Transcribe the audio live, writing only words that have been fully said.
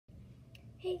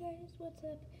Hey guys, what's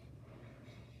up?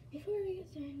 Before we get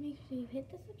started, make sure you hit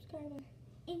the subscribe button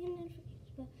and notification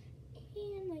bell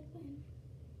and like button.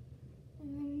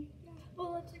 Yeah,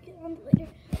 well, let's get on to later.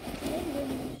 Today I'm going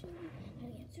to show you how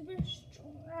to get super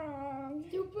strong.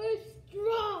 Super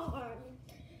strong!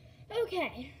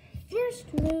 Okay, first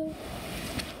move,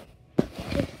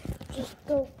 just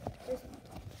go,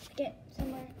 get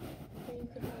somewhere where you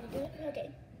could really do it. Okay,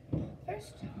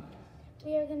 first,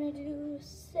 we are going to do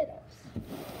sit-ups.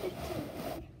 15 of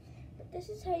them. But this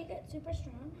is how you get super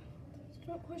strong. So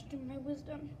don't question my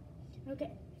wisdom.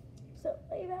 Okay, so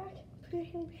lay back, put your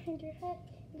hand behind your head,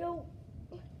 go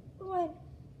 1,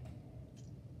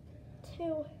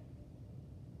 2,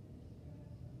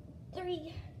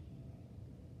 3,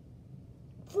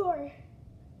 4,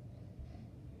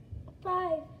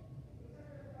 5,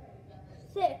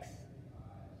 6,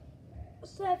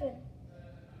 7,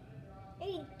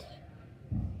 8,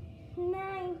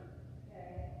 9,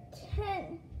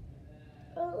 10,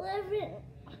 11,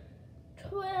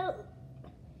 12,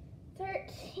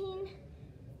 13,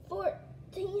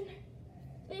 14,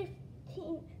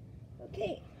 15.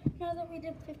 Okay, now that we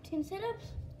did 15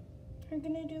 sit-ups, we're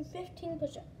gonna do 15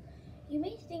 push-ups. You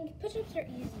may think push-ups are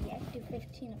easy. I can do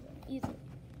 15 of them easily,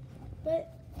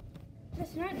 but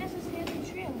that's not necessarily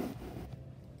true.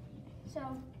 So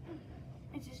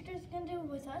my sister's gonna do it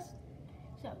with us.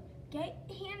 So get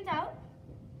hands out,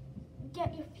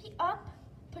 get your feet up,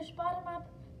 push bottom up,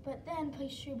 but then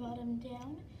push your bottom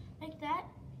down like that.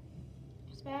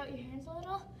 Spread out your hands a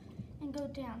little and go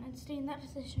down and stay in that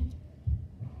position.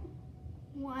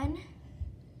 1,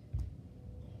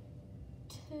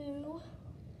 2,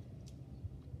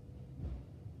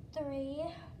 3,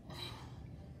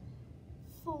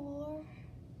 4,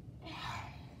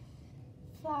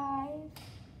 5,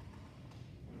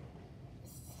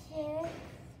 6.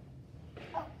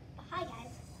 Oh, hi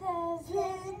guys. 7,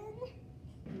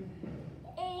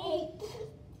 8,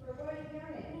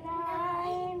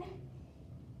 9,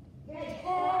 10,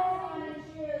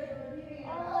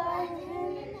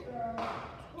 11,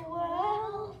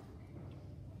 12,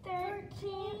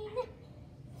 13,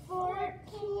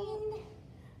 14,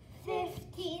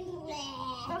 15.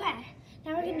 Okay,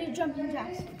 now we're gonna do jumping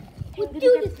jacks. We'll do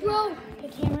the throw. The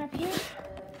camera up here.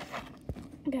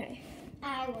 Okay.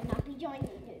 I will not be joining you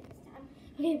this time.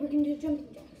 Okay, we're gonna do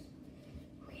jumping jacks.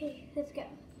 Okay, let's go.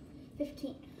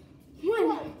 15.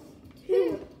 1,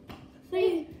 2,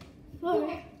 3,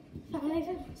 4, 5,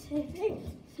 6,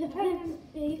 7,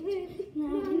 8,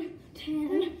 9,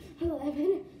 10,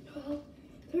 11, 12,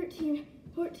 13,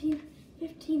 14,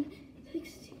 15,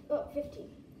 16. Oh, 15.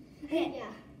 Okay.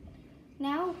 Yeah.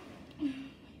 Now,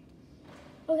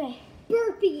 okay.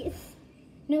 Burpees.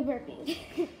 No burpees.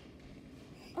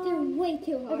 They're way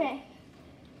too hard. Okay.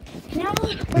 Now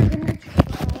we're gonna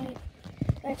try.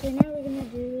 Actually, now we're gonna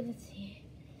do. Let's see.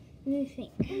 New thing.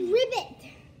 Ribbit.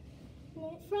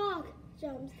 Frog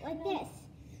jumps like this.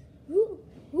 Woo,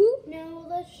 woo. Now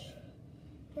let's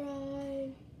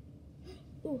try.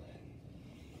 Ooh,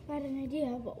 I had an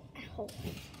idea. But ow.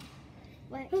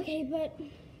 What? Okay, but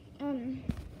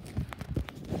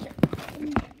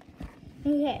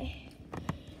okay.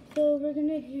 So we're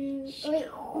gonna do. Oh wait,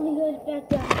 let me go back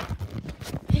down.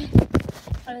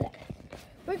 Okay.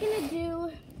 We're gonna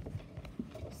do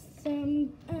some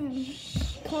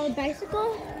called bicycle.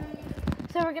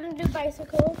 So we're gonna do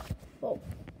bicycle. Whoa.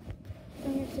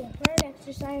 And it's a hard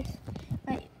exercise.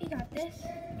 But you got this.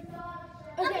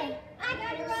 Okay. I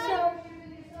got it right. So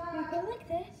we go like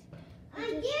this. I We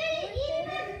get just it, like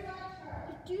Ethan. this.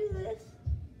 We do this.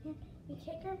 We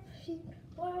kick our feet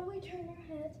while we turn our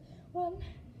heads. 1,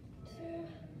 2,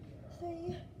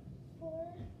 3,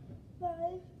 4,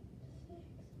 5, 6,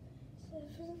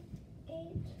 7,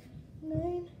 8,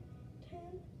 9, 10,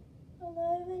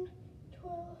 11,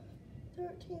 12,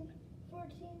 13,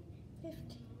 14,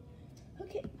 15.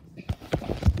 Okay.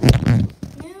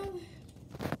 Now,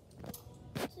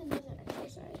 it's another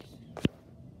exercise.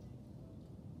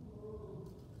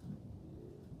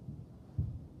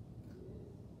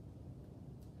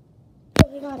 Oh,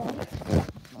 we got it.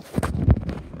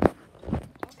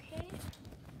 Okay.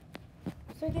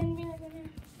 So again, we are gonna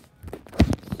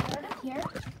start up here.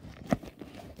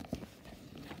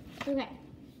 Okay.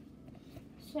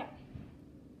 So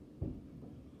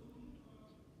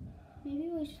maybe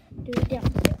we should do it down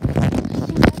here.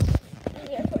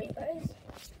 Easier for you guys.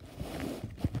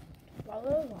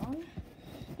 Follow along.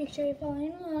 Make sure you're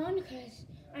following along because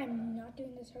I'm not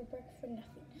doing this hard work for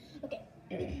nothing. Okay.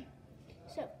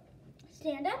 So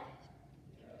stand up.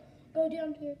 Go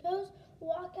down to your toes.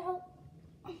 Walk out.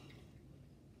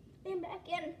 And back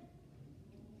in.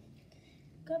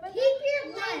 Go back Keep up. your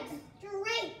legs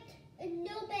straight.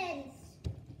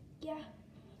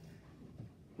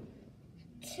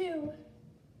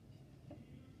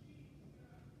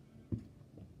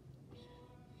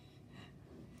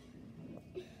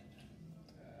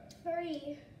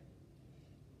 3.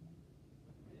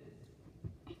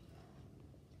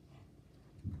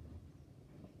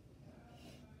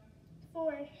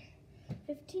 4.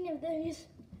 15 of those.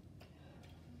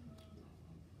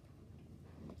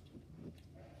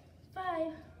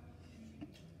 5.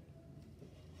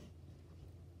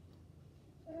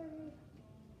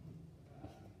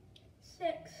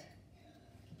 6.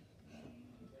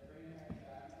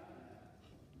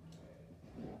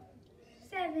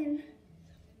 7.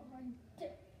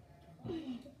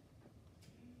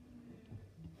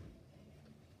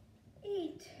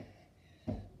 8.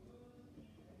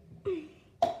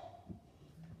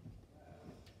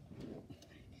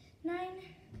 9.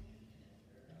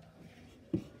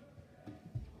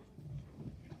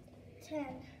 10.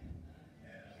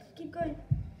 Keep going.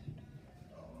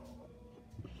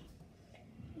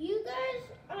 You guys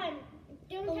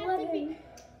don't have to 11. be.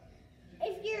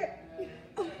 If you're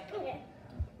okay,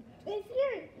 if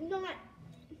you're not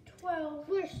 12.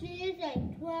 where she is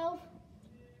like 12,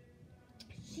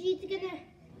 she's gonna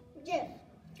just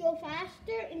go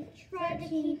faster and try to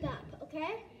 13. keep up.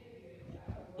 Okay.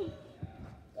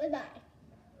 Goodbye.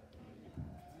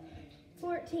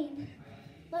 14.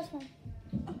 Last one.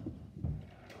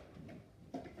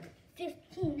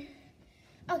 15.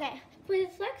 Okay, for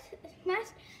this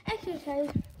last exercise,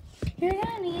 you're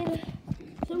gonna need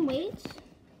some weights.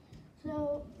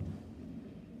 So,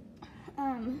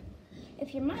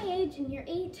 if you're my age and you're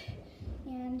 8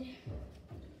 and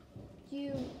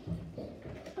you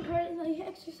hardly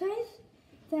exercise,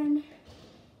 then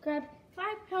grab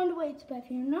 5-pound weights. But if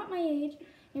you're not my age,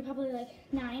 you're probably like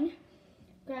 9,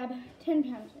 grab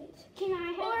 10-pound weights. Can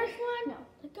I have this one? No,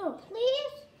 let go.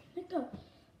 Please? Let go.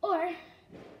 Or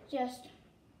just,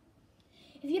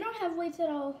 if you don't have weights at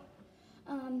all,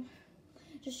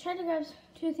 just try to grab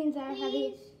 2 things that are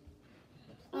heavy.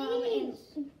 Please.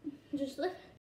 And just lift